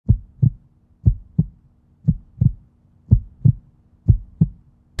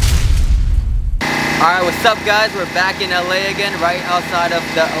Alright, what's up guys? We're back in LA again, right outside of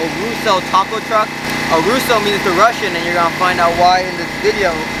the Ruso taco truck. Ruso means the Russian, and you're gonna find out why in this video.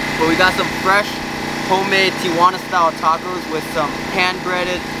 But we got some fresh, homemade Tijuana style tacos with some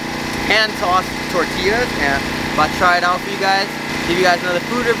hand-breaded, hand-tossed tortillas, and I'm about to try it out for you guys. Give you guys another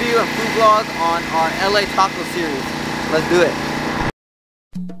food review and food vlog on our LA taco series. Let's do it.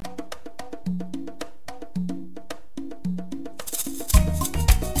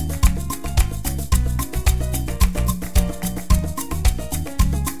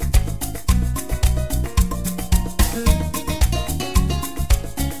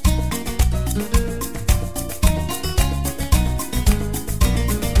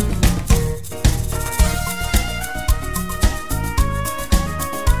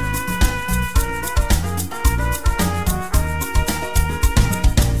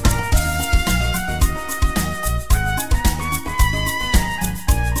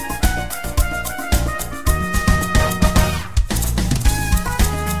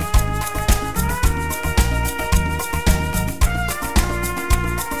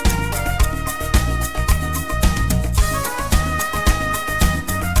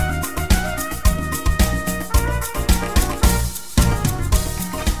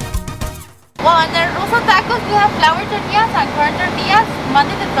 Well, in the Ruso tacos, we have flour tortillas and corn tortillas.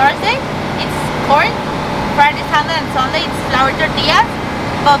 Monday to Thursday, it's corn. Friday, Saturday, and Sunday, it's flour tortillas.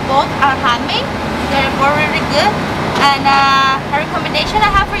 But both are handmade. They're both really good. And a recommendation I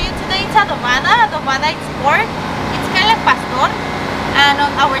have for you today is adobada. Adobada is pork. It's kind of like pastor. And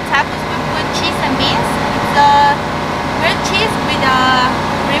on our tacos, we put cheese and beans. It's grilled cheese with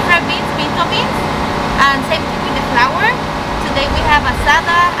refried beans, pinto beans. And same thing with the flour. Today we have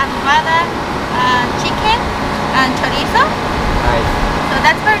asada, adobada, chicken and chorizo. Nice. So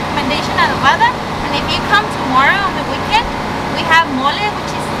that's my recommendation, adobada. And if you come tomorrow on the weekend, we have mole,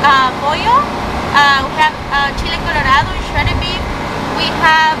 which is pollo. We have chile colorado, shredded beef. We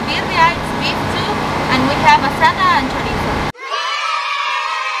have birria, it's beef too. And we have asada and chorizo.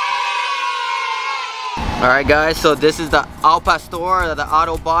 Alright guys, so this is the al pastor, the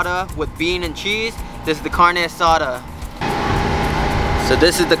adobada with bean and cheese. This is the carne asada. So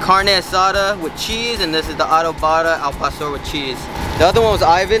this is the carne asada with cheese, and this is the adobada al pastor with cheese. The other one was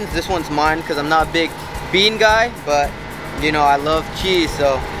Ivan's. This one's mine because I'm not a big bean guy, but you know I love cheese,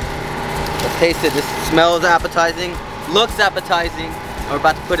 so let's taste it. This smells appetizing, looks appetizing, and we're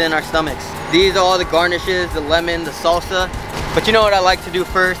about to put it in our stomachs. These are all the garnishes, the lemon, the salsa. But you know what I like to do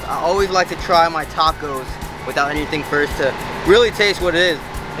first? I always like to try my tacos without anything first to really taste what it is.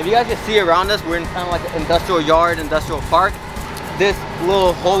 If you guys can see around us, we're in kind of like an industrial yard, industrial park. This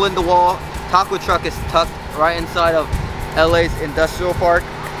little hole in the wall taco truck is tucked right inside of LA's industrial park.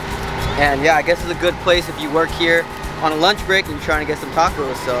 And yeah, I guess it's a good place if you work here on a lunch break and you're trying to get some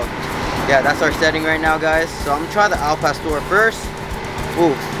tacos. So yeah, that's our setting right now guys. So I'm gonna try the al pastor first.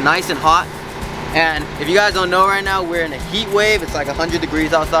 Ooh, nice and hot. And if you guys don't know right now, we're in a heat wave. It's like 100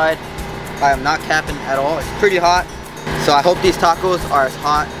 degrees outside. I am not capping at all. It's pretty hot. So I hope these tacos are as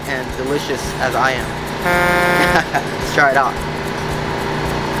hot and delicious as I am. Let's try it out.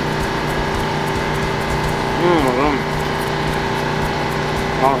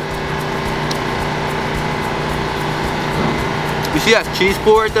 Oh. You see that cheese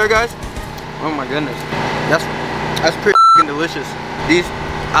pool right there, guys? Oh my goodness, that's pretty delicious. These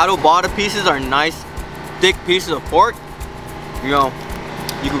adobada pieces are nice, thick pieces of pork. You know,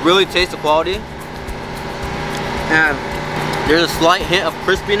 you can really taste the quality, and there's a slight hint of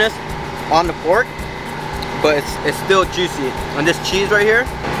crispiness on the pork, but it's still juicy. And this cheese right here,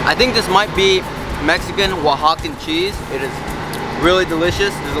 I think this might be Mexican oaxacan cheese. It is really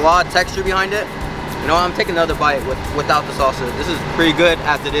delicious. There's a lot of texture behind it. You know what, I'm taking another bite without the salsa. This is pretty good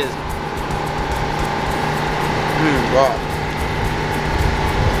as it is. Wow.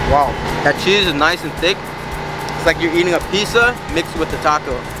 Wow. That cheese is nice and thick. It's like you're eating a pizza mixed with the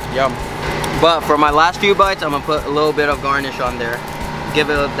taco. Yum. But for my last few bites, I'm gonna put a little bit of garnish on there. Give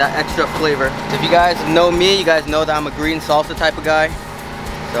it that extra flavor. If you guys know me, you guys know that I'm a green salsa type of guy.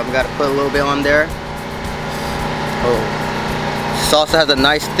 So I'm gonna put a little bit on there. Oh, salsa has a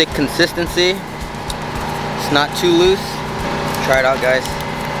nice thick consistency. It's not too loose. Try it out, guys.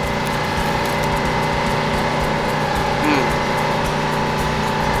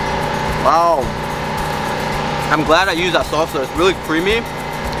 Wow. I'm glad I used that salsa. It's really creamy.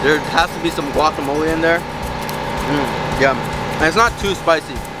 There has to be some guacamole in there. Yum. And it's not too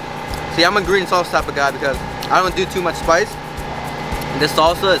spicy. See, I'm a green sauce type of guy because I don't do too much spice. This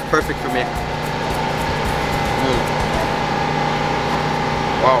salsa is perfect for me.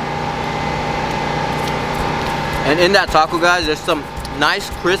 Wow. And in that taco, guys, there's some nice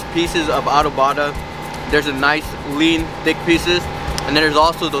crisp pieces of adobada There's a nice lean thick pieces, and then there's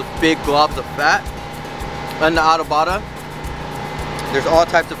also those big globs of fat. And the adobada, there's all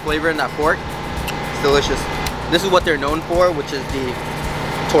types of flavor in that pork. It's delicious. This is what they're known for, which is the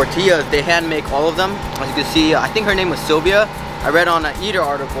tortillas. They hand make all of them. As you can see, I think her name was Sylvia. I read on an Eater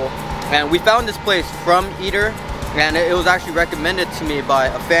article, and we found this place from Eater, and it was actually recommended to me by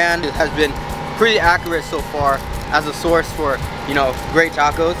a fan. It has been pretty accurate so far as a source for, you know, great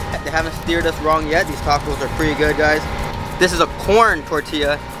tacos. They haven't steered us wrong yet. These tacos are pretty good, guys. This is a corn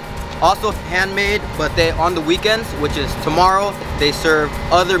tortilla, also handmade, but they, on the weekends, which is tomorrow, they serve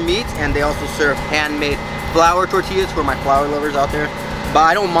other meats, and they also serve handmade flour tortillas for my flour lovers out there. But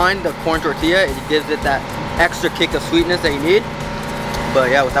I don't mind the corn tortilla. It gives it that extra kick of sweetness that you need.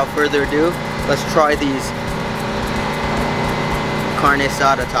 But yeah, without further ado, let's try these carne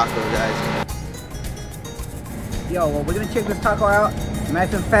asada tacos, guys. Yo, well, we're gonna check this taco out.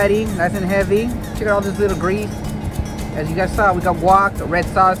 Nice and fatty, nice and heavy. Check out all this little grease. As you guys saw, we got guac, red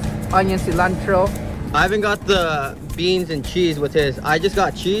sauce, onion, cilantro. I haven't got the beans and cheese with his. I just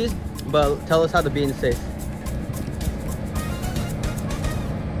got cheese, but tell us how the beans taste.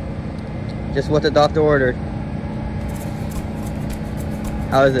 Just what the doctor ordered.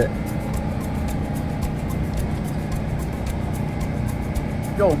 How is it?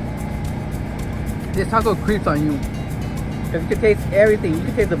 Yo, this taco creeps on you. Because you can taste everything. You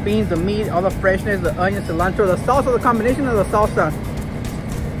can taste the beans, the meat, all the freshness, the onion, cilantro, the salsa, the combination of the salsa.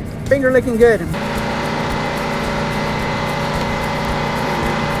 Finger licking good.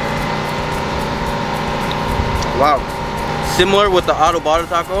 Wow. Similar with the adobada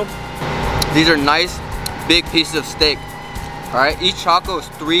taco, these are nice big pieces of steak. Alright, each taco is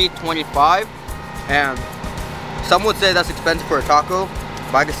 $3.25, and some would say that's expensive for a taco,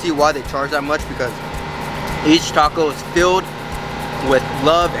 but I can see why they charge that much, because each taco is filled with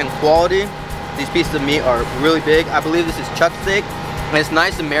love and quality. These pieces of meat are really big. I believe this is chuck steak, and it's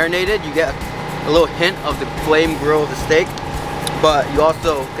nice and marinated. You get a little hint of the flame grill of the steak, but you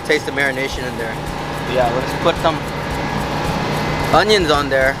also can taste the marination in there. But yeah, let's put some onions on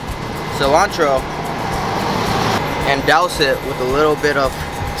there, cilantro, and douse it with a little bit of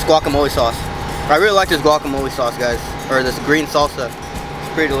guacamole sauce. I really like this guacamole sauce, guys, or this green salsa.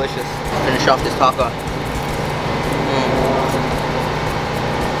 It's pretty delicious. Finish off this taco.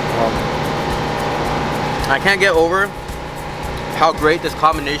 I can't get over how great this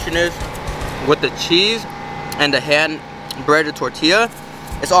combination is with the cheese and the hand breaded tortilla.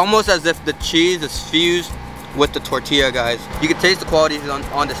 It's almost as if the cheese is fused with the tortilla, guys. You can taste the qualities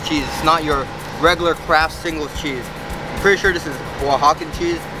on this cheese. It's not your regular Kraft singles cheese. I'm pretty sure this is Oaxacan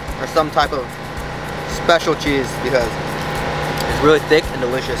cheese or some type of special cheese, because it's really thick and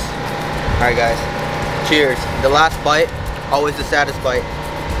delicious. Alright, guys, cheers. The last bite, always the saddest bite.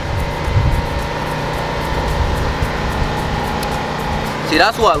 See,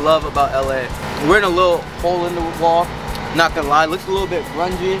 that's what I love about LA. We're in a little hole in the wall. Not gonna lie, it looks a little bit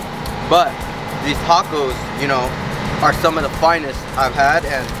grungy, but these tacos, you know, are some of the finest I've had,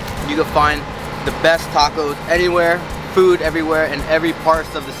 and you can find the best tacos anywhere, food everywhere, in every part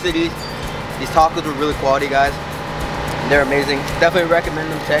of the city. These tacos are really quality, guys. They're amazing. Definitely recommend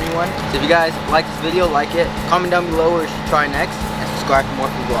them to anyone. So if you guys like this video, like it, comment down below what you should try next, and subscribe for more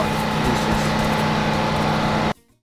food vlogs.